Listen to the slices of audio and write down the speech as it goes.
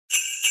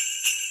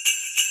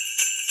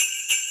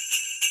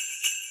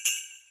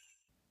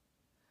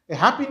A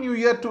happy new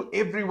year to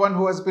everyone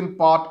who has been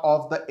part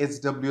of the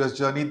SWS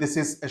journey. This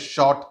is a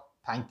short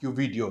thank you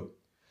video.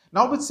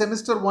 Now with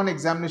semester 1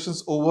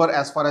 examinations over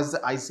as far as the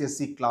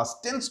ICSE class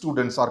 10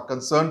 students are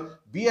concerned,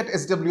 we at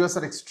SWS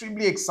are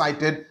extremely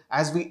excited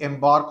as we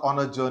embark on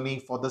a journey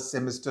for the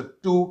semester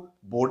 2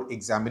 board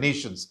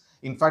examinations.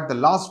 In fact, the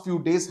last few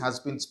days has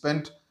been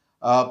spent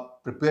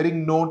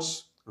preparing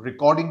notes,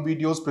 recording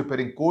videos,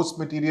 preparing course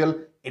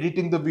material,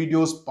 editing the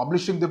videos,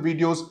 publishing the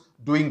videos,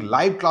 doing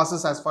live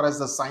classes as far as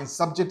the science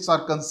subjects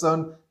are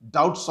concerned,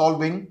 doubt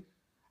solving.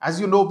 As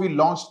you know, we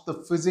launched the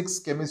physics,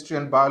 chemistry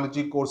and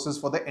biology courses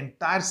for the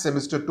entire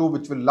semester 2,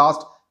 which will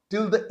last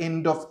till the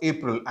end of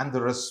April. And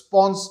the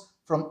response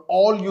from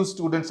all you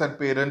students and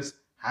parents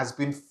has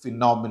been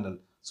phenomenal.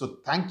 So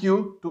thank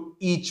you to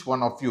each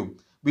one of you.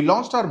 We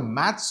launched our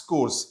maths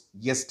course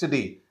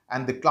yesterday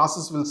and the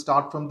classes will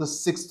start from the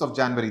 6th of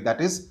January, that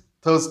is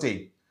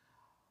Thursday.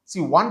 See,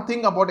 one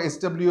thing about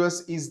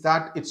SWS is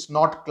that it's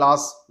not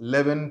class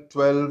 11,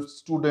 12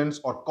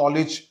 students or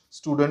college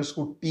students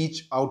who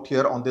teach out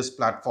here on this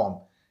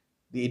platform.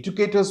 The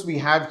educators we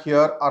have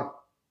here are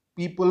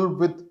people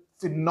with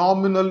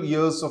phenomenal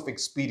years of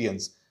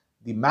experience.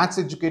 The maths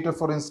educator,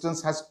 for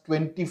instance, has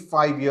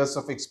 25 years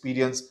of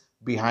experience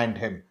behind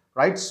him,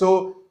 right?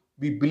 So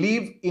we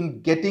believe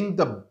in getting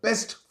the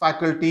best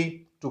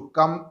faculty to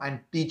come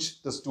and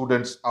teach the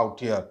students out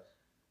here.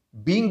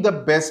 Being the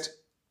best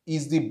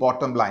is the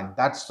bottom line.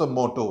 That's the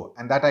motto,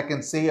 and that I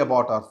can say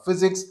about our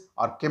physics,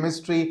 our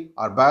chemistry,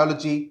 our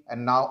biology,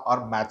 and now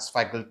our maths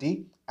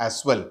faculty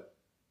as well.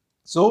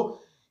 So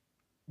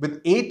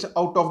with 8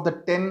 out of the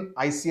 10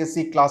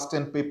 ICSE class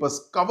 10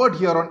 papers covered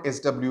here on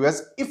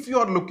SWS, if you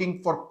are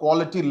looking for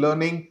quality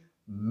learning,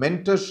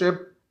 mentorship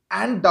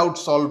and doubt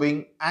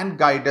solving and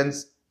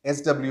guidance,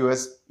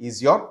 SWS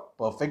is your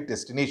perfect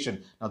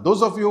destination. Now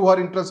those of you who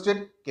are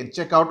interested can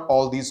check out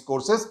all these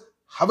courses.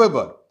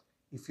 However,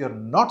 if you're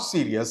not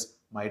serious,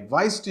 my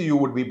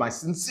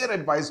sincere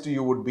advice to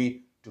you would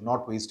be to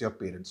not waste your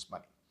parents'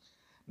 money.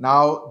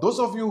 Now, those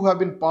of you who have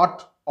been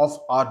part of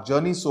our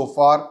journey so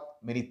far,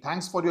 many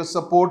thanks for your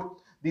support.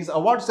 These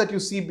awards that you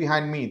see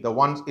behind me, the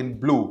ones in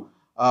blue,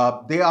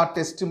 they are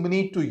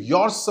testimony to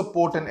your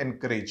support and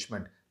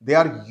encouragement. They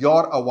are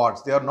your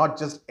awards. They are not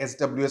just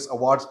SWS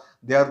awards.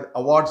 They are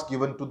awards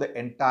given to the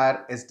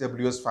entire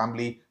SWS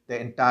family, the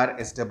entire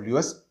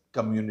SWS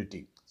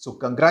community. So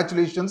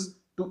congratulations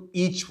to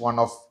each one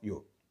of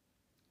you.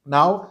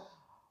 Now,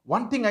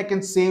 one thing I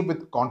can say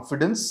with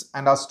confidence,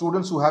 and our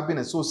students who have been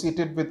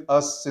associated with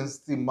us since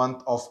the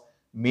month of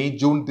May,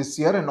 June this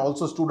year, and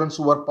also students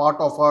who are part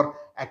of our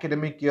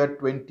academic year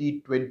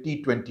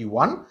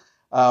 2020-21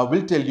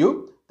 will tell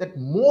you that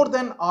more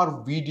than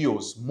our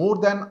videos, more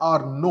than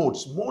our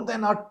notes, more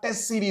than our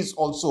test series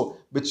also,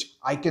 which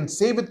I can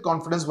say with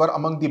confidence were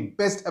among the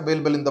best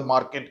available in the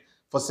market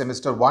for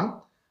semester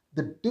 1,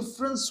 the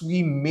difference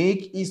we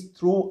make is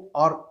through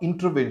our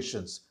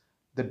interventions.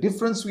 The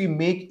difference we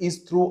make is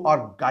through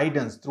our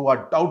guidance, through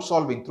our doubt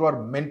solving, through our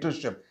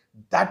mentorship.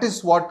 That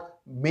is what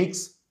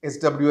makes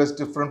SWS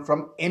different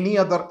from any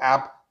other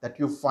app that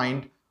you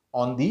find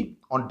on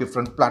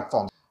different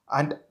platforms.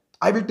 And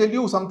I will tell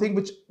you something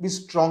which we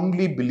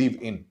strongly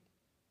believe in.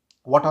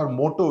 What our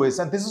motto is,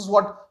 and this is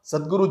what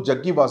Sadhguru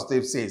Jaggi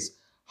Vasudev says,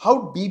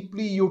 how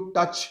deeply you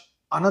touch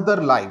another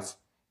life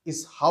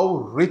is how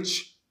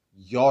rich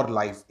your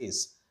life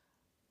is.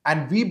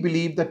 And we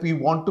believe that we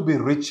want to be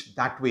rich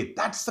that way.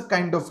 That's the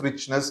kind of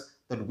richness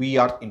that we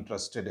are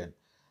interested in.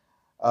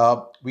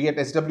 We at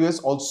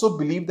SWS also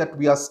believe that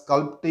we are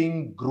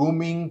sculpting,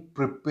 grooming,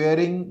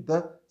 preparing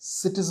the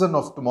citizen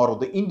of tomorrow,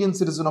 the Indian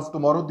citizen of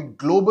tomorrow, the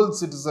global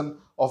citizen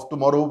of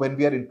tomorrow when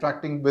we are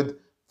interacting with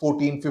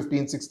 14,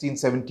 15, 16,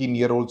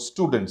 17-year-old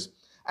students.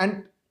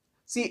 And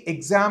see,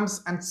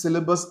 exams and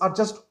syllabus are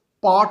just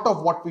part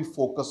of what we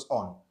focus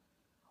on.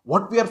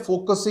 What we are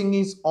focusing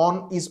is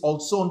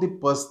also on the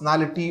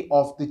personality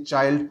of the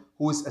child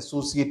who is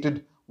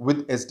associated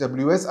with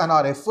SWS, and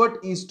our effort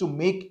is to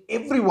make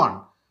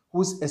everyone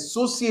who is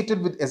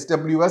associated with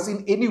SWS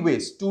in any way,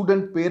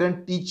 student,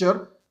 parent,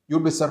 teacher.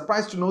 You'll be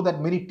surprised to know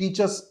that many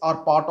teachers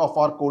are part of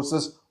our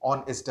courses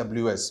on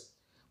SWS.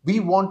 We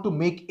want to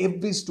make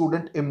every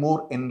student a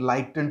more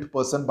enlightened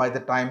person by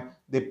the time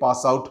they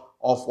pass out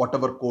of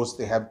whatever course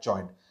they have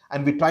joined.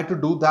 And we try to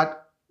do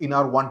that in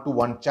our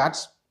one-to-one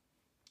chats.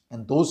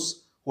 And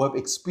those who have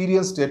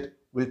experienced it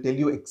will tell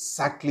you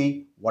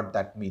exactly what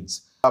that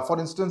means. For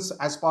instance,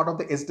 as part of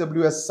the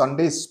SWS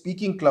Sunday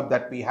Speaking Club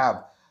that we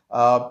have,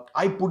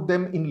 I put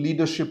them in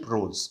leadership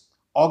roles,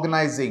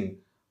 organizing,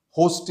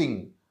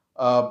 hosting,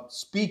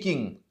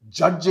 speaking,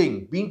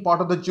 judging, being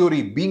part of the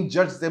jury, being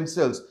judged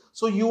themselves.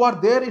 So you are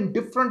there in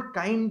different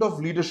kind of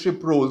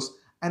leadership roles,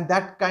 and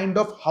that kind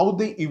of how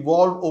they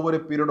evolve over a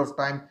period of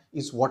time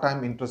is what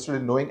I'm interested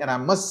in knowing. And I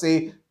must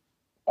say,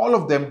 all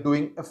of them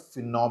doing a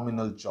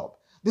phenomenal job.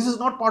 This is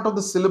not part of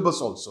the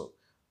syllabus also.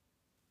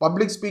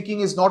 Public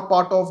speaking is not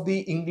part of the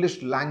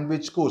English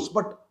language course,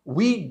 but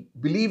we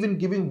believe in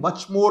giving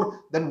much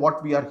more than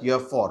what we are here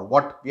for,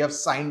 what we have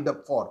signed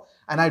up for.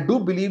 And I do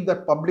believe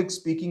that public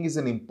speaking is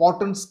an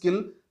important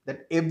skill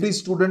that every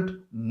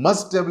student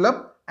must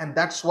develop, and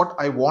that's what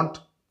I want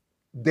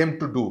them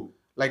to do.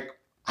 Like,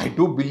 I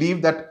do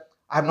believe that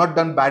I have not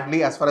done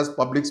badly as far as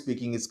public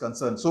speaking is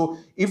concerned. So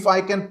if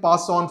I can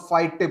pass on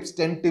 5 tips,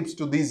 10 tips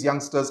to these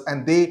youngsters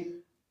and they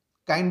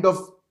kind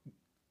of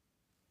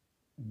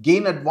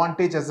gain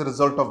advantage as a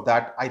result of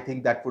that, I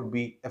think that would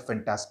be a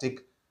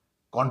fantastic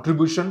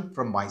contribution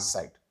from my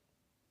side.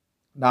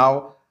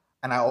 Now,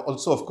 and I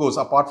also, of course,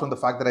 apart from the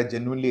fact that I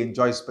genuinely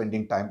enjoy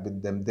spending time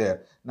with them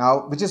there.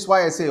 Now, which is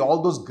why I say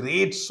all those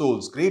great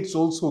souls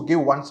who give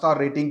 1-star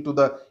rating to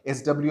the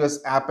SWS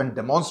app and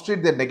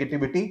demonstrate their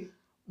negativity,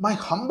 my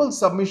humble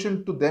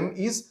submission to them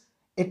is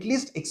at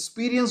least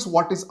experience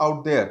what is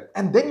out there.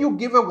 And then you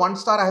give a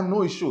 1-star, I have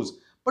no issues.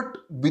 But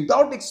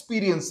without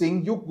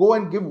experiencing, you go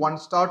and give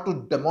 1-star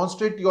to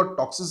demonstrate your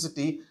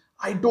toxicity.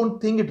 I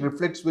don't think it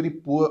reflects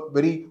very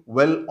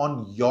well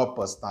on your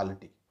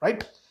personality,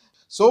 right?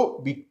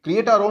 So we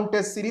create our own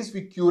test series,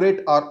 we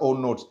curate our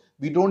own notes.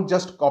 We don't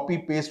just copy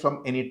paste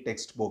from any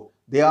textbook.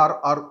 They are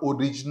our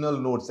original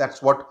notes.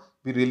 That's what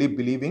we really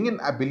believe in.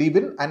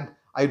 And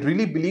I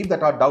really believe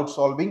that our doubt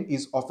solving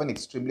is of an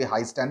extremely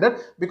high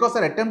standard, because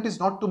our attempt is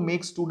not to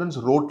make students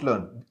rote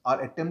learn.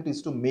 Our attempt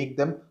is to make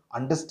them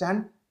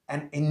understand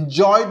and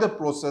enjoy the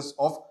process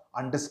of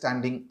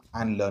understanding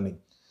and learning.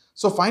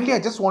 So finally, I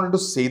just wanted to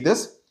say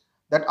this,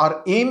 that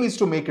our aim is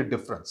to make a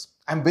difference.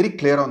 I'm very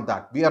clear on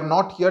that. We are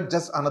not here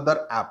just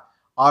another app.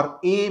 Our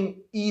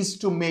aim is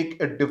to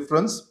make a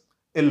difference,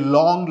 a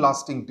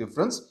long-lasting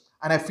difference.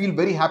 And I feel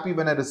very happy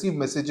when I receive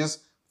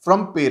messages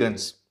from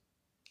parents,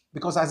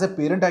 because as a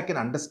parent, I can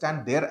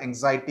understand their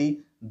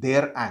anxiety,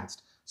 their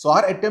angst. So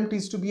our attempt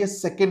is to be a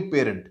second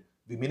parent.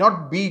 We may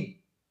not be,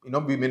 we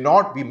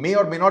may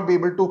or may not be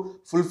able to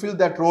fulfill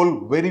that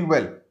role very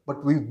well,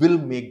 but we will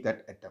make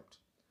that attempt.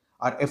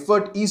 Our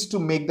effort is to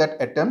make that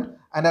attempt,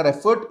 and our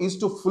effort is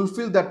to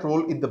fulfill that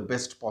role in the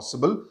best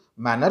possible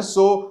manner.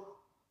 So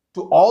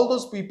to all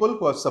those people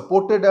who have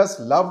supported us,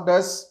 loved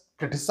us,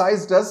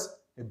 criticized us,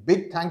 a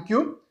big thank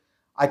you.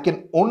 I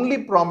can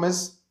only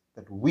promise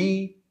that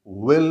we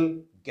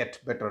will get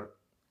better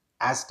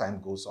as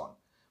time goes on.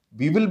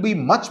 We will be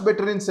much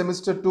better in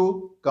semester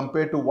 2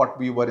 compared to what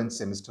we were in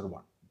semester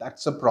 1.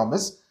 That's a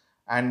promise.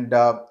 And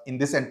in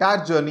this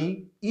entire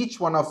journey, each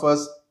one of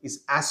us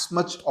is as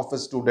much of a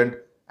student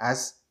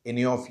as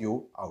any of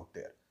you out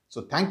there.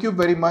 So thank you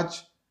very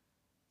much.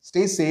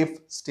 Stay safe,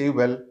 stay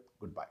well.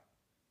 Goodbye.